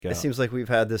It seems like we've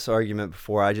had this argument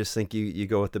before. I just think you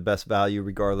go with the best value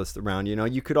regardless of the round.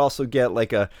 You could also get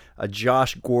like a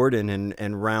Josh Gordon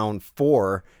in round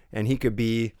 4, and he could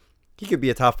be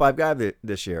a top 5 guy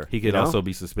this year. He could also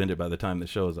be suspended by the time the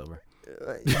show is over.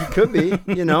 He could be,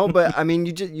 but I mean,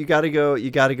 you got to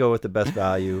go with the best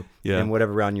value in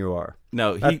whatever round you are.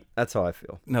 No, that's how I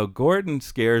feel. No, Gordon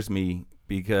scares me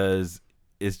because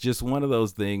it's just one of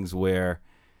those things where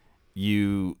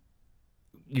you've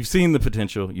seen the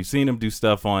potential. You've seen him do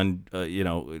stuff on,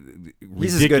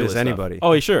 he's as good as anybody.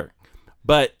 Oh, sure.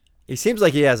 But he seems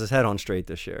like he has his head on straight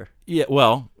this year. Yeah,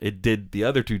 well, it did the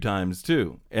other 2 times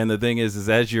too. And the thing is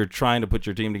as you're trying to put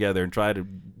your team together and try to,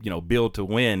 build to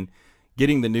win,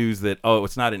 getting the news that,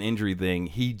 it's not an injury thing,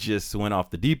 he just went off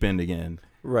the deep end again.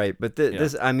 Right, but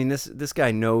this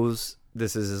guy knows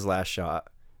this is his last shot.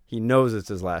 He knows it's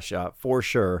his last shot for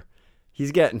sure.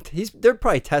 They're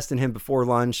probably testing him before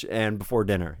lunch and before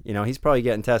dinner. He's probably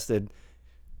getting tested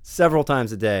several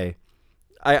times a day.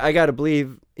 I got to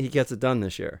believe he gets it done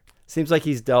this year. Seems like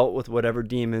he's dealt with whatever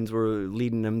demons were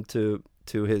leading him to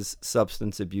his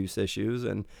substance abuse issues.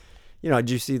 And, did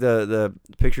you see the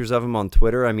pictures of him on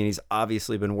Twitter? I mean, he's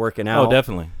obviously been working out. Oh,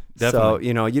 definitely. So,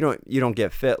 you don't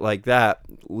get fit like that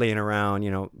laying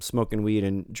around, smoking weed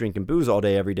and drinking booze all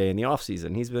day, every day in the off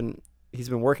season. He's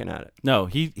been working at it. No,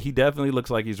 he definitely looks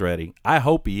like he's ready. I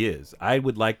hope he is. I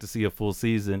would like to see a full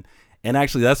season. And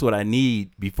actually, that's what I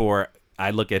need before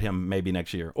I look at him maybe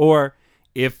next year. Or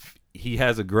if he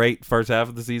has a great first half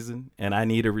of the season and I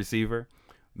need a receiver,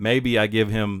 maybe I give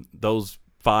him those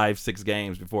 5-6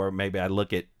 games before maybe I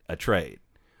look at a trade.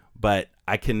 But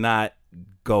I cannot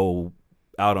go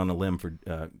out on a limb for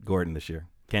Gordon this year.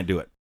 Can't do it.